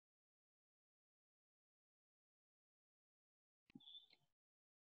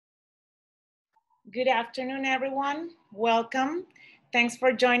Good afternoon, everyone. Welcome. Thanks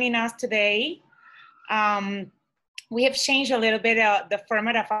for joining us today. Um, we have changed a little bit the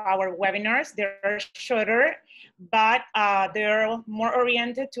format of our webinars. They're shorter, but they're more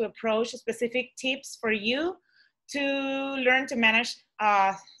oriented to approach specific tips for you to learn to manage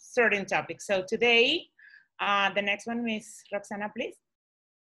certain topics. So today, the next one is Roxana, please.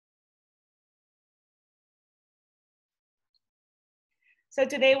 So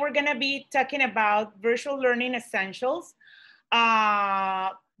today we're gonna be talking about virtual learning essentials.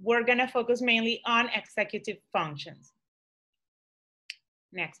 We're gonna focus mainly on executive functions.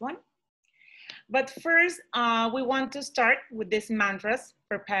 Next one. But first, we want to start with these mantras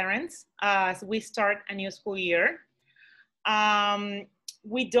for parents as we start a new school year.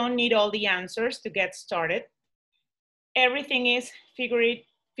 We don't need all the answers to get started. Everything is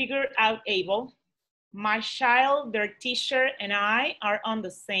figure out able. My child, their teacher, and I are on the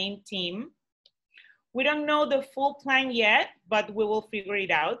same team. We don't know the full plan yet, but we will figure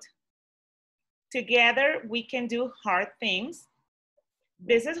it out. Together, we can do hard things.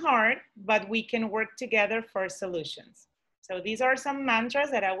 This is hard, but we can work together for solutions. So these are some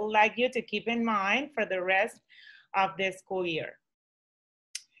mantras that I would like you to keep in mind for the rest of this school year.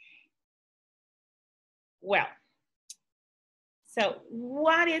 Well, so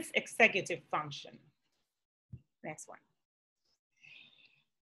what is executive function? Next one.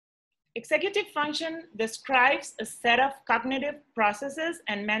 Executive function describes a set of cognitive processes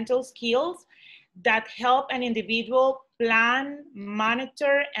and mental skills that help an individual plan,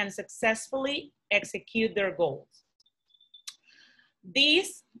 monitor, and successfully execute their goals.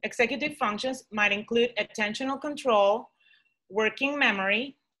 These executive functions might include attentional control, working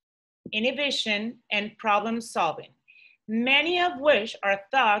memory, inhibition, and problem solving, many of which are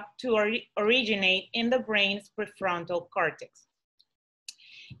thought to originate in the brain's prefrontal cortex.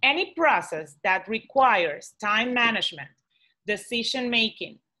 Any process that requires time management,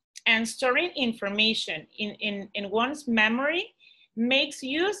 decision-making, and storing information in one's memory makes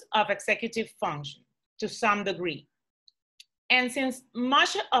use of executive function to some degree. And since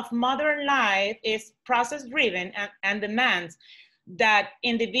much of modern life is process-driven and demands that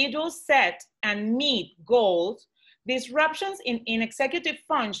individuals set and meet goals, disruptions in executive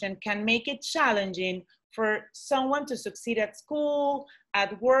function can make it challenging for someone to succeed at school,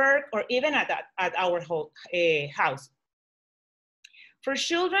 at work, or even at our house. For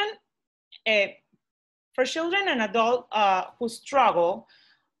children and adults who struggle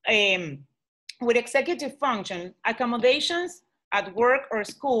with executive function, accommodations at work or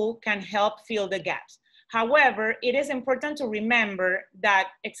school can help fill the gaps. However, it is important to remember that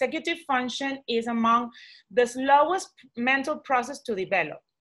executive function is among the slowest mental process to develop.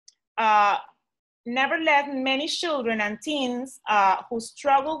 Nevertheless, many children and teens who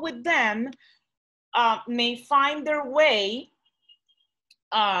struggle with them may find their way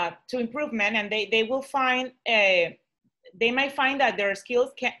to improvement, and they will find, they might find that their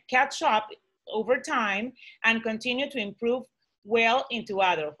skills can catch up over time and continue to improve well into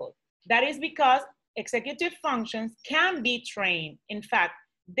adulthood. That is because executive functions can be trained. In fact,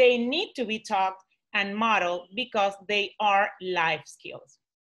 they need to be taught and modeled because they are life skills.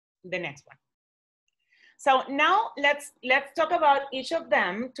 The next one. So now let's talk about each of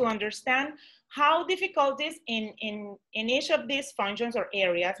them to understand how difficulties in each of these functions or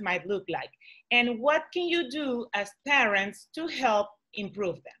areas might look like, and what can you do as parents to help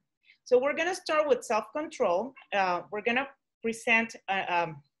improve them. So we're gonna start with self-control. We're gonna present a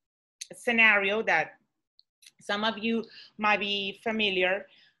scenario that some of you might be familiar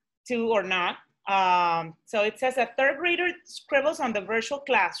to or not. So it says a third grader scribbles on the virtual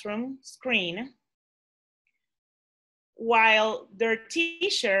classroom screen while their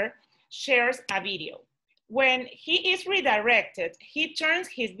teacher shares a video. When he is redirected, he turns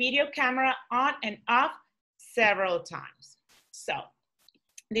his video camera on and off several times. So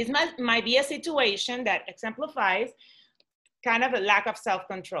this might be a situation that exemplifies kind of a lack of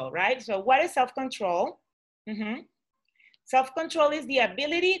self-control, right? So what is self-control? Self-control is the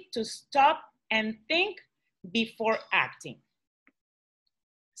ability to stop and think before acting.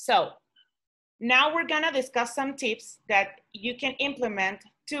 So now we're gonna discuss some tips that you can implement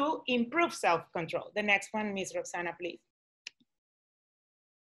to improve self-control. The next one, Ms. Roxana, please.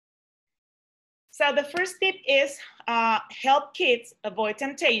 So the first tip is help kids avoid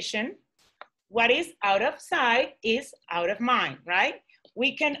temptation. What is out of sight is out of mind, right?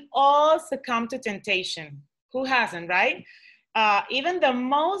 We can all succumb to temptation. Who hasn't, right? Even the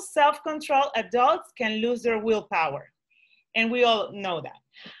most self-controlled adults can lose their willpower, and we all know that.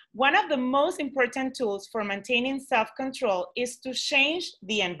 One of the most important tools for maintaining self-control is to change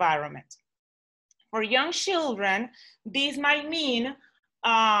the environment. For young children, this might mean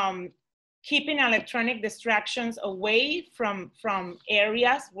keeping electronic distractions away from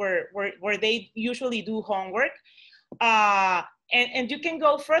areas where they usually do homework. And you can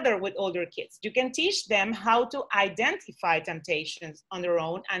go further with older kids. You can teach them how to identify temptations on their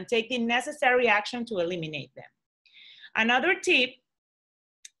own and take the necessary action to eliminate them. Another tip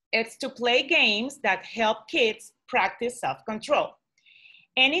is to play games that help kids practice self-control.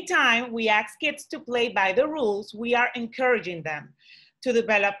 Anytime we ask kids to play by the rules, we are encouraging them to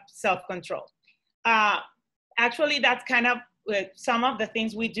develop self-control. Actually, that's kind of some of the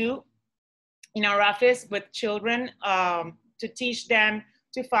things we do in our office with children, to teach them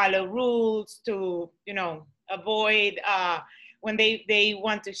to follow rules, to avoid when they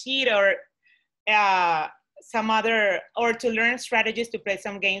want to cheat, or or to learn strategies to play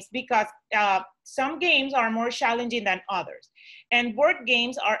some games, because some games are more challenging than others. And board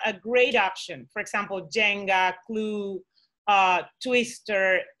games are a great option. For example, Jenga, Clue,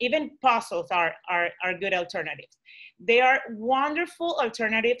 Twister, even puzzles are good alternatives. They are wonderful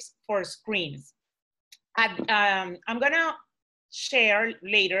alternatives for screens. I'm gonna share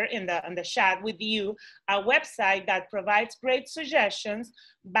later in the chat with you a website that provides great suggestions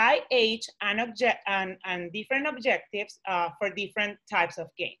by age and different objectives for different types of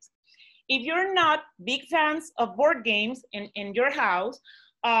games. If you're not big fans of board games in your house,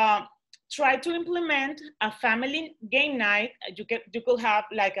 try to implement a family game night. You could have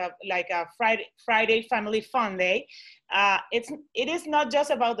like a Friday family fun day. It is not just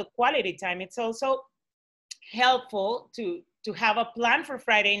about the quality time. It's also helpful to have a plan for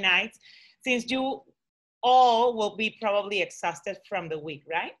Friday nights, since you all will be probably exhausted from the week,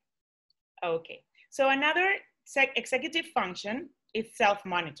 right? Okay, so another executive function is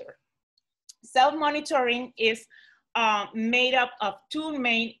self-monitor. Self-monitoring is made up of two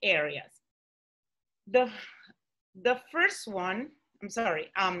main areas. The first one, I'm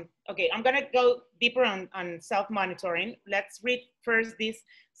sorry, okay, I'm gonna go deeper on self-monitoring. Let's read first this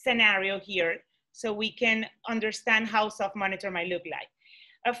scenario here so we can understand how self-monitor might look like.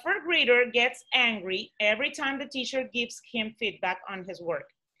 A fourth grader gets angry every time the teacher gives him feedback on his work.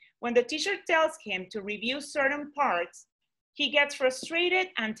 When the teacher tells him to review certain parts, he gets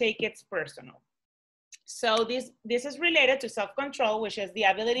frustrated and takes it personal. So this is related to self-control, which is the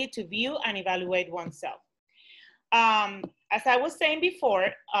ability to view and evaluate oneself. As I was saying before,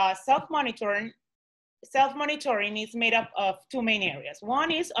 self-monitoring is made up of two main areas.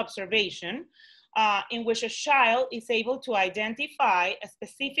 One is observation, in which a child is able to identify a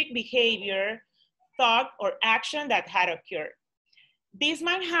specific behavior, thought, or action that had occurred. This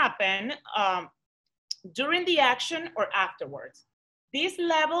might happen during the action or afterwards. This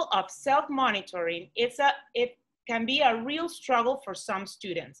level of self-monitoring, it can be a real struggle for some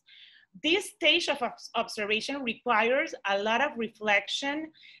students. This stage of observation requires a lot of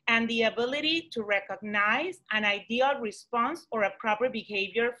reflection and the ability to recognize an ideal response or a proper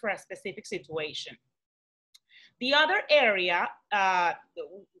behavior for a specific situation. The other area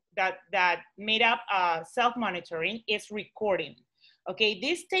that made up self-monitoring is recording. Okay,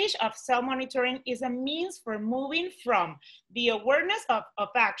 this stage of self-monitoring is a means for moving from the awareness of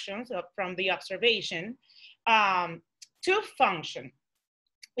actions, from the observation, to function.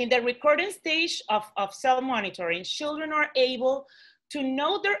 In the recording stage of self-monitoring, children are able to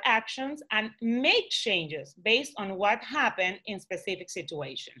know their actions and make changes based on what happened in specific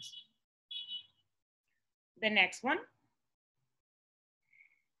situations. The next one.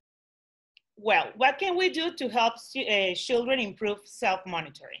 Well, what can we do to help children improve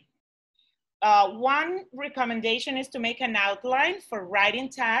self-monitoring? One recommendation is to make an outline for writing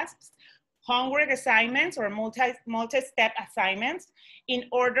tasks, homework assignments, or multi-step assignments in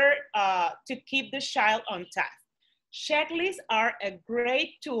order to keep the child on task. Checklists are a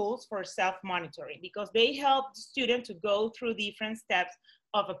great tools for self-monitoring because they help the student to go through different steps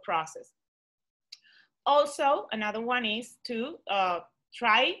of a process. Also, another one is to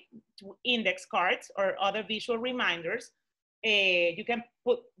try to index cards or other visual reminders. You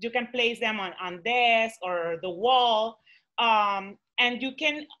can place them on desk or the wall, and you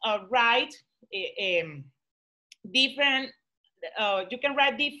can write different. You can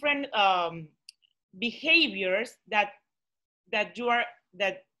write different behaviors that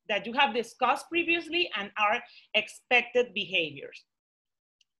you have discussed previously and are expected behaviors.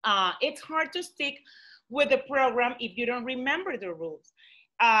 It's hard to stick with the program if you don't remember the rules.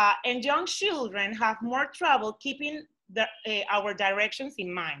 And young children have more trouble keeping our directions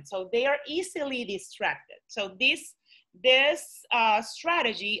in mind. So they are easily distracted. So this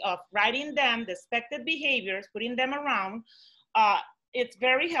strategy of writing them the expected behaviors, putting them around, it's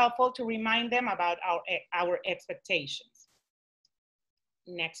very helpful to remind them about our expectations.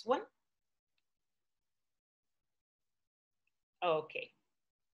 Next one. Okay.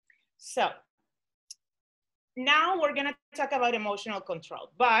 So now we're gonna talk about emotional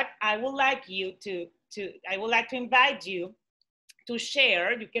control, but I would like you to invite you to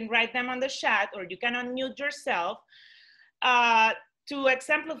share. You can write them on the chat, or you can unmute yourself to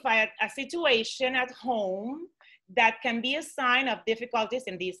exemplify a situation at home that can be a sign of difficulties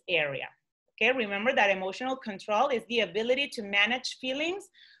in this area. Okay, remember that emotional control is the ability to manage feelings,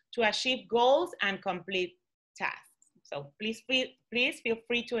 to achieve goals and complete tasks. So please feel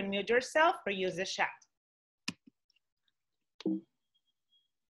free to unmute yourself or use the chat.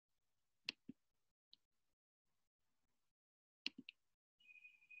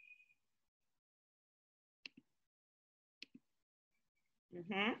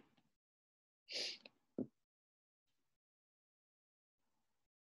 Mm-hmm.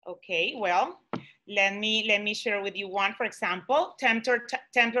 Okay, well, let me share with you one. For example, temper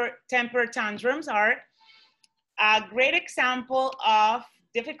tantrums are a great example of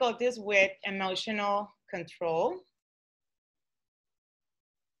difficulties with emotional control.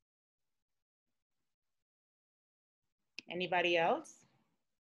 Anybody else?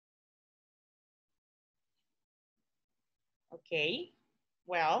 Okay,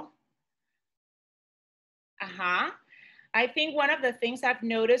 well, I think one of the things I've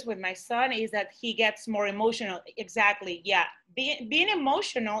noticed with my son is that he gets more emotional. Exactly, yeah. Being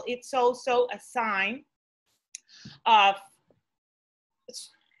emotional, it's also a sign of,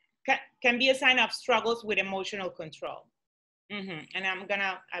 can be a sign of struggles with emotional control. Mm-hmm. And I'm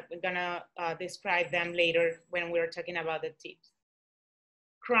gonna describe them later when we're talking about the tips.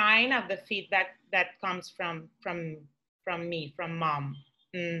 Crying of the feedback that comes from me, from mom.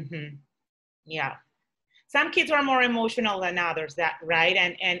 Mm-hmm. Yeah. Some kids are more emotional than others, that right?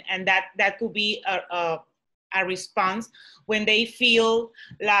 And that could be a response when they feel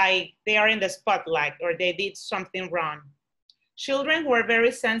like they are in the spotlight or they did something wrong. Children who are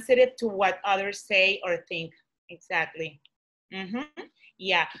very sensitive to what others say or think. Exactly. Mm-hmm.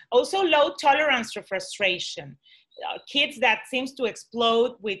 Yeah. Also low tolerance to frustration. Kids that seems to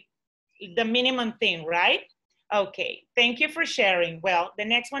explode with the minimum thing, right? Okay. Thank you for sharing. Well, the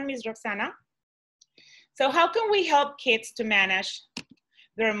next one, Ms. Roxana. So how can we help kids to manage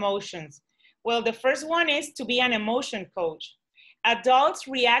their emotions? Well, the first one is to be an emotion coach. Adults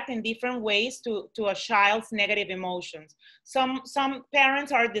react in different ways to a child's negative emotions. Some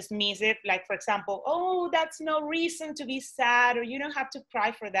parents are dismissive, like for example, oh, that's no reason to be sad, or you don't have to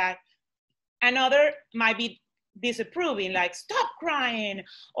cry for that. Another might be disapproving, like stop crying,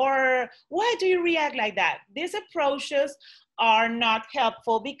 or why do you react like that? These approaches are not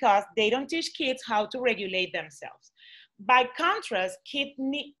helpful because they don't teach kids how to regulate themselves. By contrast, kids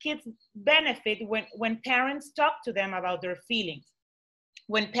benefit when parents talk to them about their feelings,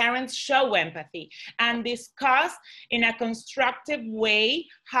 when parents show empathy and discuss in a constructive way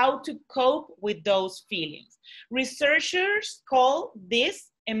how to cope with those feelings. Researchers call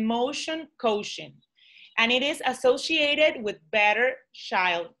this emotion coaching, and it is associated with better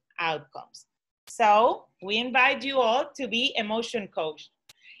child outcomes. So we invite you all to be emotion coached.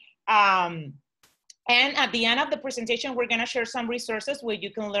 And at the end of the presentation, we're gonna share some resources where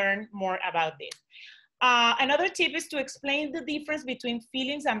you can learn more about this. Another tip is to explain the difference between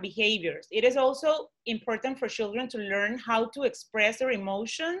feelings and behaviors. It is also important for children to learn how to express their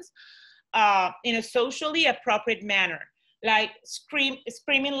emotions in a socially appropriate manner, like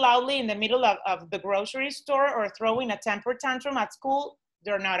screaming loudly in the middle of the grocery store or throwing a temper tantrum at school.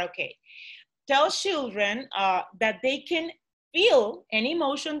 They're not okay. Tell children that they can feel any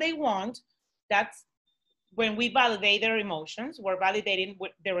emotion they want. That's when we validate their emotions, we're validating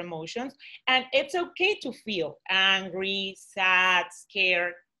their emotions, and it's okay to feel angry, sad,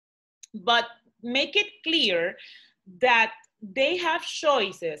 scared, but make it clear that they have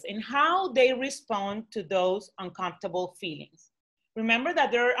choices in how they respond to those uncomfortable feelings. Remember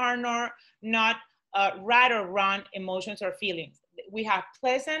that there are not right or wrong emotions or feelings. We have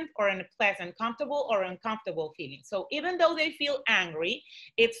pleasant or unpleasant, comfortable or uncomfortable feelings. So even though they feel angry,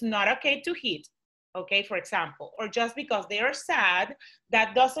 it's not okay to hit, okay, for example, or just because they are sad,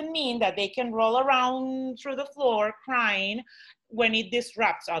 that doesn't mean that they can roll around through the floor crying when it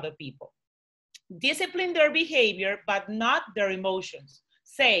disrupts other people. Discipline their behavior, but not their emotions.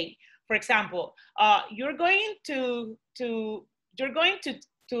 Say, for example, you're going to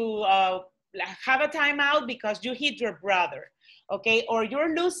have a timeout because you hit your brother, okay? Or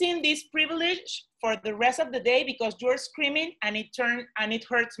you're losing this privilege for the rest of the day because you're screaming and it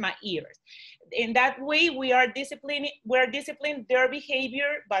hurts my ears. In that way, we're disciplining their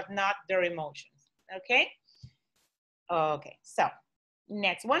behavior, but not their emotions, okay? Okay, so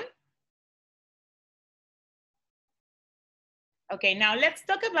next one. Okay, now let's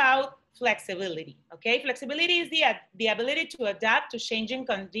talk about flexibility, okay? Flexibility is the ability to adapt to changing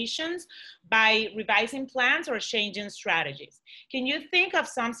conditions by revising plans or changing strategies. Can you think of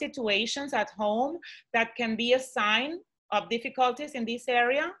some situations at home that can be a sign of difficulties in this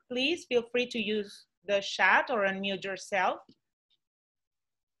area? Please feel free to use the chat or unmute yourself.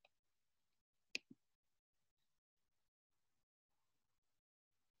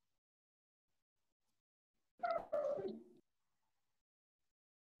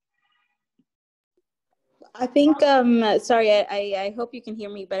 I think, sorry, I hope you can hear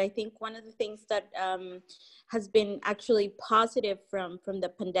me, but I think one of the things that has been actually positive from the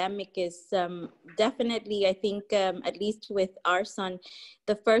pandemic is definitely, I think, at least with our son,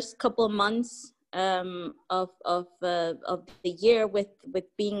 the first couple of months of the year with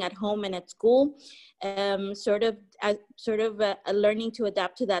being at home and at school, sort of learning to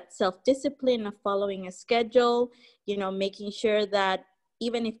adapt to that self-discipline of following a schedule, you know, making sure that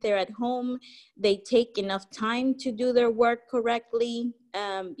even if they're at home, they take enough time to do their work correctly,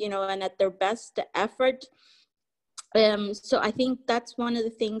 you know, and at their best effort. So I think that's one of the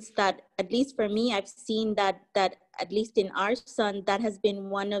things that, at least for me, I've seen that at least in our son, that has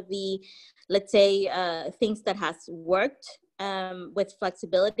been one of the, let's say, things that has worked with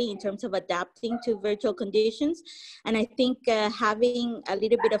flexibility in terms of adapting to virtual conditions. And I think having a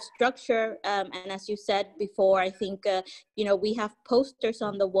little bit of structure, and as you said before, I think, you know, we have posters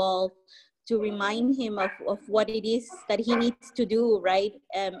on the wall to remind him of what it is that he needs to do, right,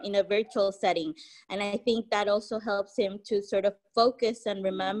 in a virtual setting. And I think that also helps him to sort of focus and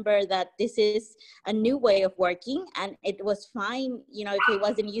remember that this is a new way of working, and it was fine, you know, if he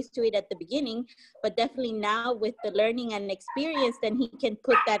wasn't used to it at the beginning, but definitely now with the learning and experience, then he can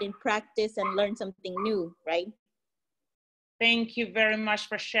put that in practice and learn something new, right? Thank you very much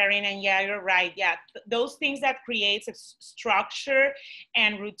for sharing. And yeah, you're right. Yeah, those things that creates a structure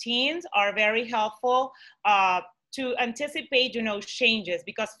and routines are very helpful to anticipate, you know, changes,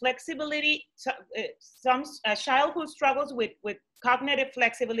 because flexibility, a child who struggles with cognitive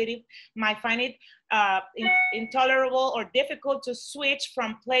flexibility might find it intolerable or difficult to switch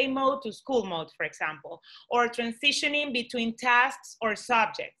from play mode to school mode, for example, or transitioning between tasks or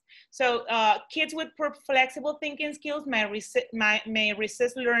subjects. So kids with flexible thinking skills may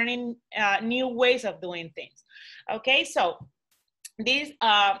resist learning new ways of doing things. Okay, so these,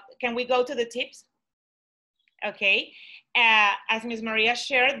 can we go to the tips? Okay, as Ms. Maria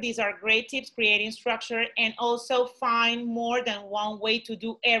shared, these are great tips: creating structure and also find more than one way to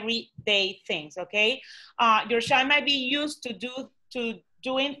do everyday things, okay? Your child might be used to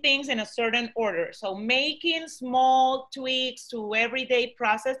doing things in a certain order. So making small tweaks to everyday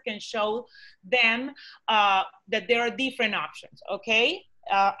process can show them that there are different options, okay?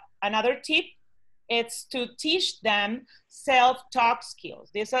 Another tip, it's to teach them self-talk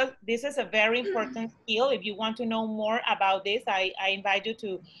skills. This is a very important skill. If you want to know more about this, I invite you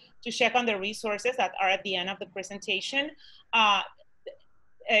to check on the resources that are at the end of the presentation.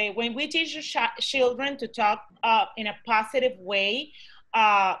 When we teach children to talk in a positive way,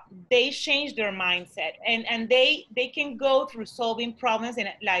 they change their mindset, and they can go through solving problems. And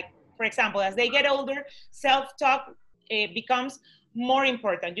like, for example, as they get older, self-talk becomes more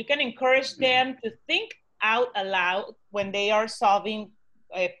important. You can encourage them to think out aloud when they are solving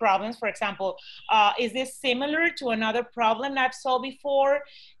problems. For example, is this similar to another problem I've solved before?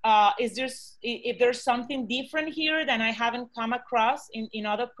 If there's something different here that I haven't come across in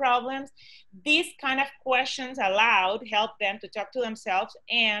other problems? These kind of questions aloud help them to talk to themselves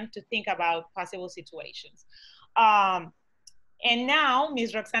and to think about possible situations. And now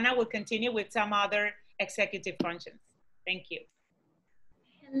Ms. Roxana will continue with some other executive functions. Thank you.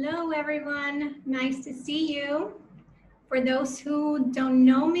 Hello, everyone. Nice to see you. For those who don't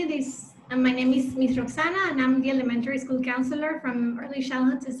know me, my name is Ms. Roxana, and I'm the elementary school counselor from early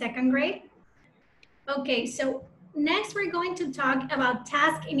childhood to second grade. Okay, so next we're going to talk about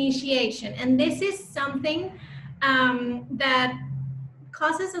task initiation, and this is something that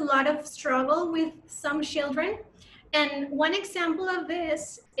causes a lot of struggle with some children. And one example of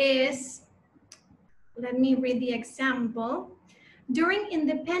this is, let me read the example. During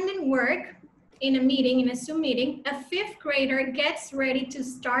independent work in a meeting, in a Zoom meeting, a fifth grader gets ready to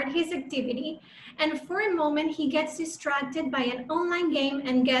start his activity, and for a moment he gets distracted by an online game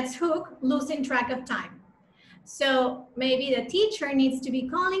and gets hooked, losing track of time. So maybe the teacher needs to be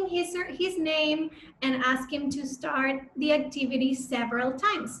calling his name and ask him to start the activity several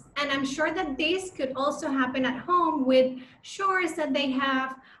times. And I'm sure that this could also happen at home with chores that they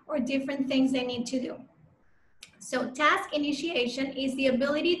have or different things they need to do. So task initiation is the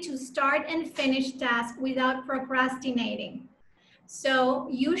ability to start and finish tasks without procrastinating. So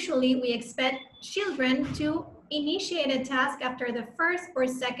usually we expect children to initiate a task after the first or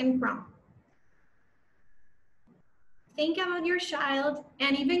second prompt. Think about your child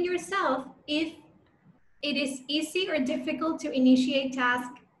and even yourself if it is easy or difficult to initiate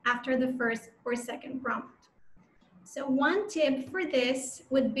tasks after the first or second prompt. So one tip for this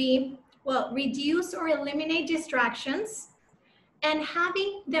would be, well, reduce or eliminate distractions and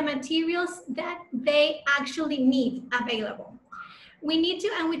having the materials that they actually need available. We need to,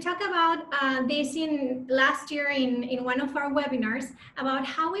 and we talked about this in last year in one of our webinars about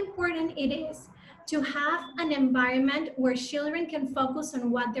how important it is to have an environment where children can focus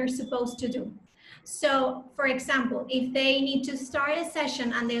on what they're supposed to do. So for example, if they need to start a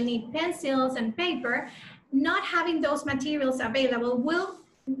session and they'll need pencils and paper, not having those materials available will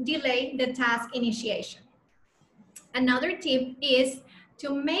delay the task initiation. Another tip is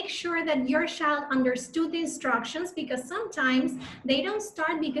to make sure that your child understood the instructions, because sometimes they don't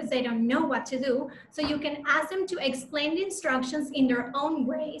start because they don't know what to do. So you can ask them to explain the instructions in their own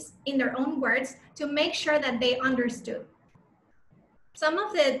ways, in their own words, to make sure that they understood. Some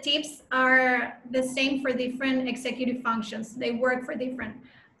of the tips are the same for different executive functions. They work for different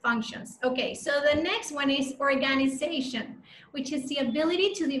functions. Okay, so the next one is organization, which is the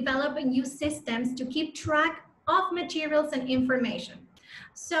ability to develop and use systems to keep track of materials and information.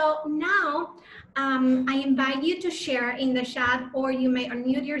 So now I invite you to share in the chat, or you may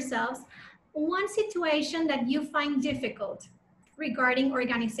unmute yourselves, one situation that you find difficult regarding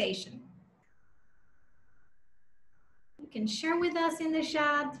organization. You can share with us in the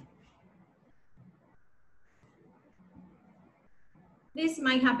chat. This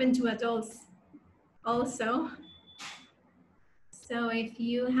might happen to adults also. So if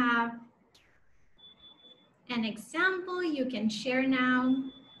you have an example, you can share now.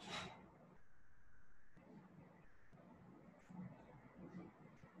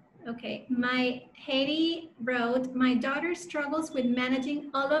 Okay, Haiti wrote, my daughter struggles with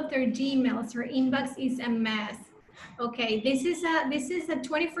managing all of their Gmails. Her inbox is a mess. Okay, this is a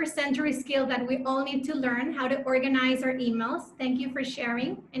 21st century skill that we all need to learn, how to organize our emails. Thank you for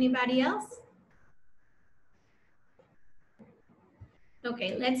sharing. Anybody else?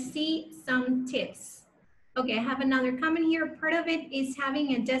 Okay, let's see some tips. Okay, I have another comment here. Part of it is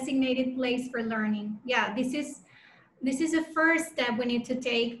having a designated place for learning. Yeah, this is a first step we need to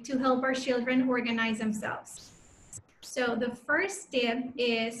take to help our children organize themselves. So the first step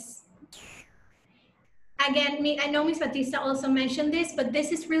is, again, I know Ms. Batista also mentioned this, but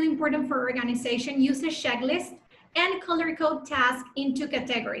this is really important for organization. Use a checklist and color code tasks into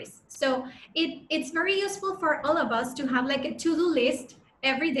categories. So it's very useful for all of us to have like a to-do list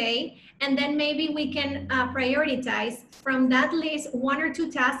every day, and then maybe we can prioritize from that list 1 or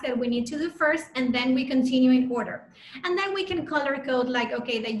 2 tasks that we need to do first, and then we continue in order. And then we can color code like,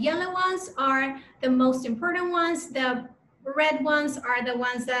 okay, the yellow ones are the most important ones, the red ones are the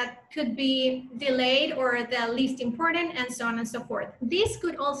ones that could be delayed or the least important, and so on and so forth. This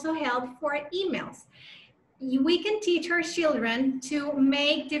could also help for emails. We can teach our children to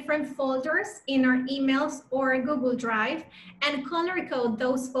make different folders in our emails or Google Drive and color code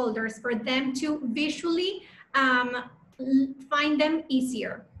those folders for them to visually find them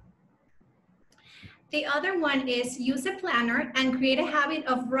easier. The other one is use a planner and create a habit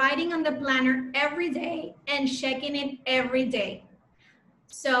of writing on the planner every day and checking it every day.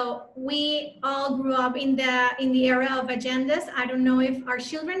 So we all grew up in the era of agendas. I don't know if our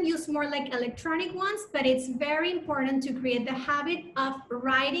children use more like electronic ones, but it's very important to create the habit of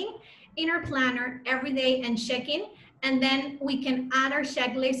writing in our planner every day and checking, and then we can add our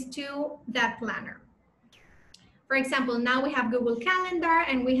checklist to that planner. For example, now we have Google Calendar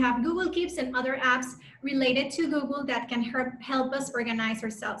and we have Google Keeps and other apps related to Google that can help us organize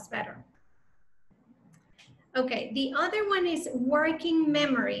ourselves better. Okay, the other one is working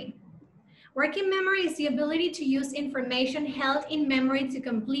memory. Working memory is the ability to use information held in memory to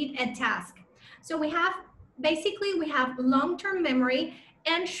complete a task. So we have long-term memory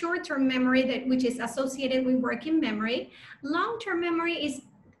and short-term memory, which is associated with working memory. Long-term memory is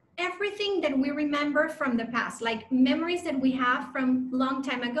everything that we remember from the past, like memories that we have from long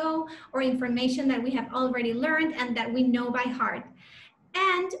time ago, or information that we have already learned and that we know by heart.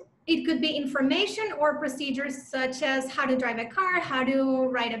 And it could be information or procedures such as how to drive a car, how to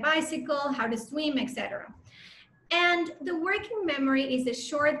ride a bicycle, how to swim, etc. And the working memory is the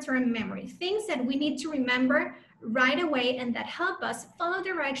short-term memory, things that we need to remember right away and that help us follow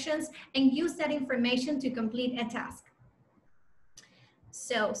directions and use that information to complete a task.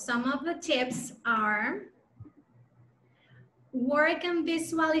 So some of the tips are work on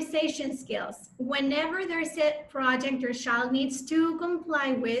visualization skills. Whenever there's a project your child needs to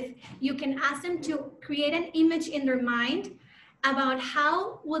comply with, you can ask them to create an image in their mind about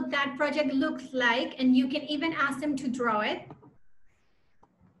how would that project look like, and you can even ask them to draw it.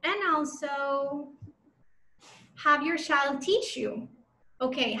 And also have your child teach you,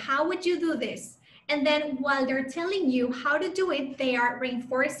 okay, how would you do this? And then while they're telling you how to do it, they are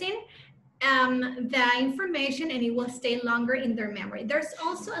reinforcing the information, and it will stay longer in their memory. There's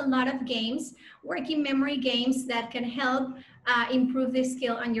also a lot of games, working memory games, that can help improve this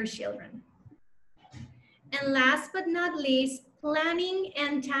skill on your children. And last but not least, planning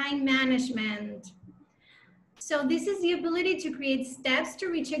and time management. So this is the ability to create steps to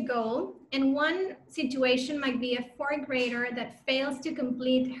reach a goal. And one situation might be a fourth grader that fails to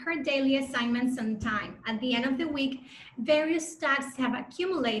complete her daily assignments on time. At the end of the week, various tasks have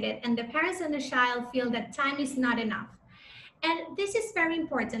accumulated and the parents and the child feel that time is not enough. And this is very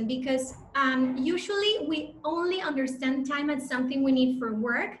important because usually we only understand time as something we need for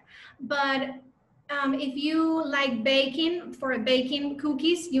work, but if you like baking, for baking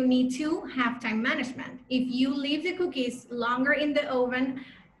cookies, you need to have time management. If you leave the cookies longer in the oven,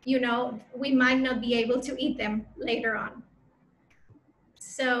 you know, we might not be able to eat them later on.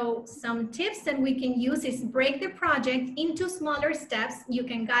 So some tips that we can use is break the project into smaller steps. You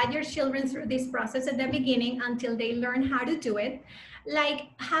can guide your children through this process at the beginning until they learn how to do it. Like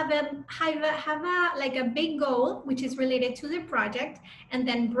have a big goal which is related to the project, and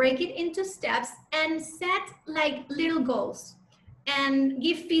then break it into steps and set like little goals and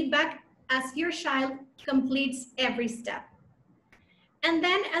give feedback as your child completes every step. And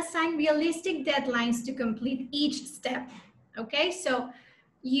then assign realistic deadlines to complete each step. Okay, so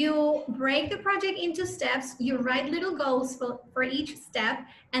you break the project into steps, you write little goals for each step,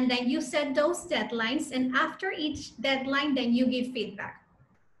 and then you set those deadlines, and after each deadline, then you give feedback.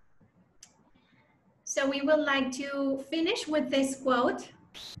 So we would like to finish with this quote,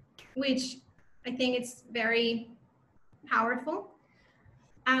 which I think it's very powerful.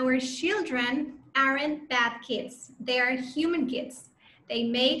 Our children aren't bad kids. They are human kids. They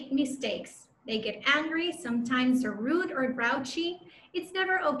make mistakes. They get angry, sometimes they're rude or grouchy. It's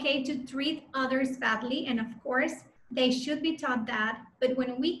never okay to treat others badly, and of course, they should be taught that. But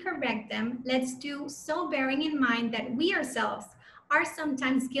when we correct them, let's do so bearing in mind that we ourselves are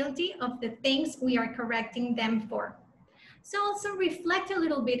sometimes guilty of the things we are correcting them for. So also reflect a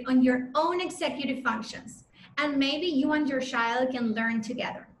little bit on your own executive functions, and maybe you and your child can learn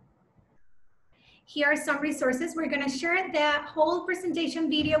together. Here are some resources. We're going to share the whole presentation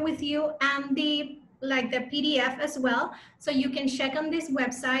video with you and the PDF as well, so you can check on these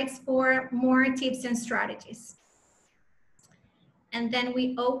websites for more tips and strategies. And then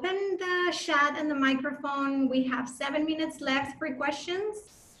we open the chat and the microphone. We have 7 minutes left for questions.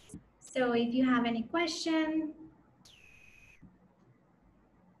 So if you have any question.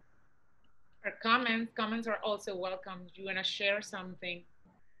 Or comments are also welcome. Do you want to share something?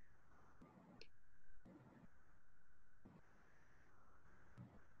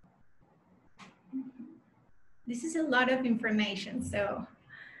 This is a lot of information, so.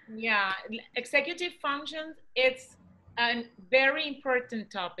 Yeah, executive functions, it's a very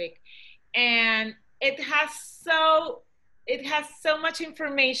important topic, and it has so much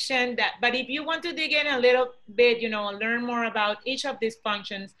information but if you want to dig in a little bit, you know, and learn more about each of these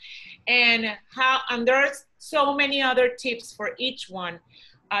functions and there's so many other tips for each one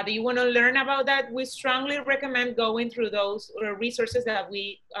that you want to learn about, that we strongly recommend going through those resources that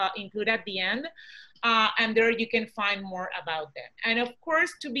we include at the end. And there you can find more about them. And of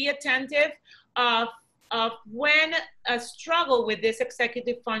course, to be attentive of when a struggle with these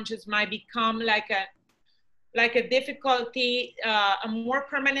executive functions might become like a difficulty, a more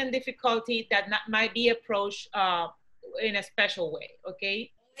permanent difficulty that might be approached in a special way,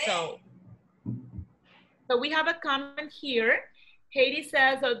 okay? So we have a comment here. Haiti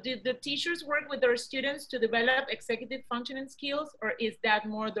says, do the teachers work with their students to develop executive functioning skills, or is that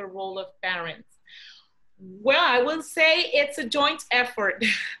more the role of parents? Well, I will say it's a joint effort.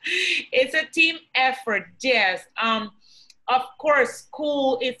 It's a team effort, yes. Of course,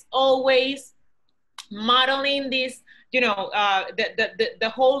 school is always modeling this, you know, the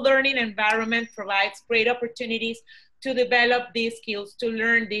whole learning environment provides great opportunities to develop these skills, to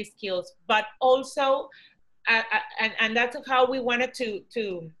learn these skills, but also, and that's how we wanted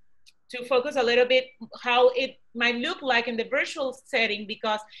to to focus a little bit how it might look like in the virtual setting,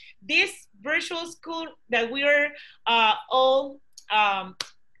 because this virtual school that we are all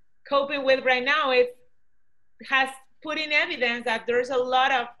coping with right now, it has put in evidence that there's a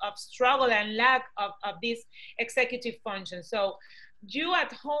lot of struggle and lack of this executive function. So you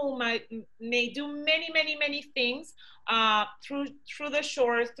at home may do many things through the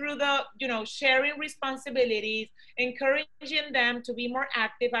shores, through the, sharing responsibilities, encouraging them to be more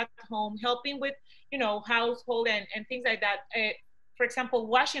active at home, helping with, household and things like that. For example,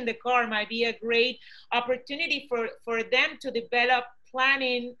 washing the car might be a great opportunity for them to develop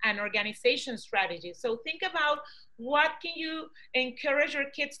planning and organization strategies. So think about what can you encourage your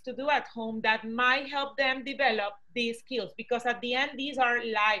kids to do at home that might help them develop these skills, because at the end, these are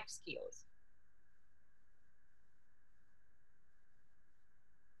life skills.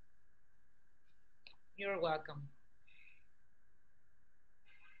 You're welcome.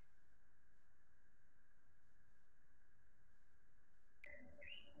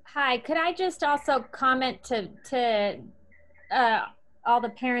 Hi, could I just also comment to all the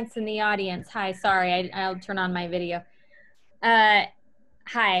parents in the audience? Hi, sorry, I'll turn on my video.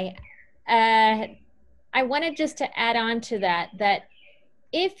 Hi, I wanted just to add on to that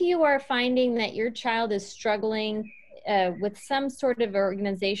if you are finding that your child is struggling with some sort of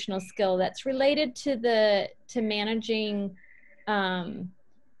organizational skill that's related to managing the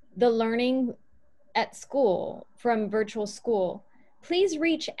learning at school from virtual school, please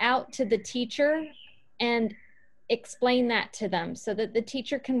reach out to the teacher and explain that to them so that the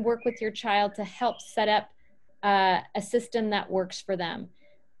teacher can work with your child to help set up a system that works for them.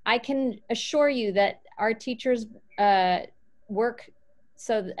 I can assure you that our teachers work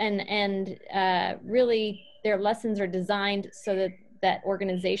so, and really their lessons are designed so that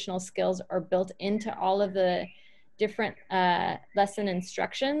organizational skills are built into all of the different lesson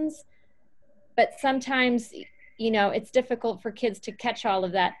instructions. But sometimes, it's difficult for kids to catch all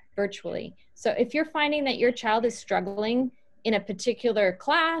of that virtually. So if you're finding that your child is struggling in a particular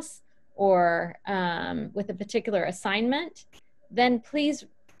class or with a particular assignment, then please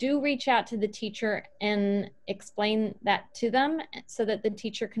do reach out to the teacher and explain that to them so that the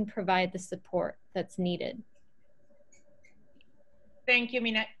teacher can provide the support that's needed. Thank you,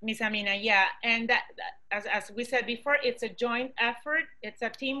 Ms. Amina. Yeah, and as we said before, it's a joint effort. It's a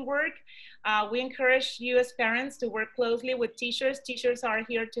teamwork. We encourage you as parents to work closely with teachers. Teachers are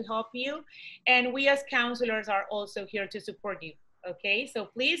here to help you. And we as counselors are also here to support you. Okay, so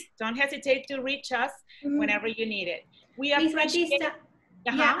please don't hesitate to reach us whenever you need it. We appreciate it.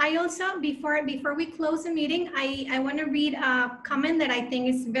 Yeah, I also, before we close the meeting, I want to read a comment that I think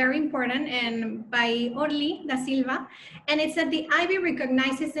is very important, and by Orly da Silva, and it's that the IB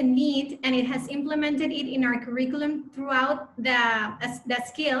recognizes the need and it has implemented it in our curriculum throughout the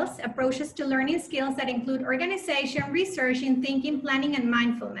skills, approaches to learning skills that include organization, researching, thinking, planning, and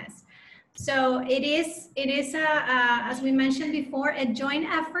mindfulness. So it is as we mentioned before, a joint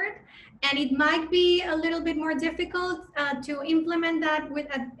effort. And it might be a little bit more difficult to implement that with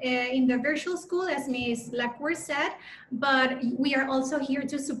in the virtual school, as Ms. Lacour said, but we are also here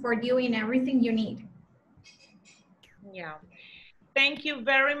to support you in everything you need. Yeah. Thank you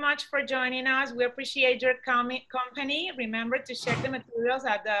very much for joining us. We appreciate your company. Remember to check the materials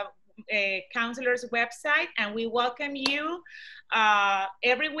at the counselor's website, and we welcome you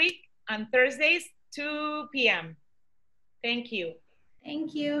every week on Thursdays, 2 p.m. Thank you.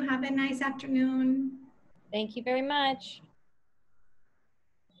 Thank you. Have a nice afternoon. Thank you very much.